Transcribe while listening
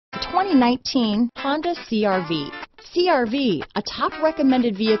2019 Honda CR-V. CR-V, a top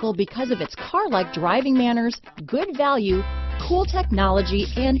recommended vehicle because of its car-like driving manners, good value, cool technology,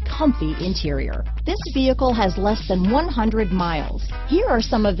 and comfy interior. This vehicle has less than 100 miles. Here are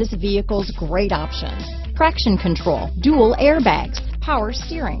some of this vehicle's great options: traction control, dual airbags, power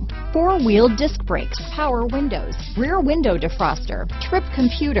steering, four-wheel disc brakes, power windows, rear window defroster, trip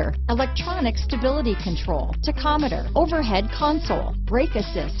computer, electronic stability control, tachometer, overhead console, brake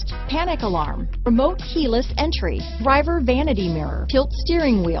assist, panic alarm, remote keyless entry, driver vanity mirror, tilt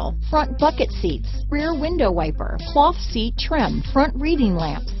steering wheel, front bucket seats, rear window wiper, cloth seat trim, front reading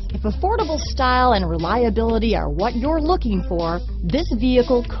lamps. If affordable style and reliability are what you're looking for, this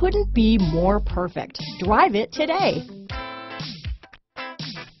vehicle couldn't be more perfect. Drive it today.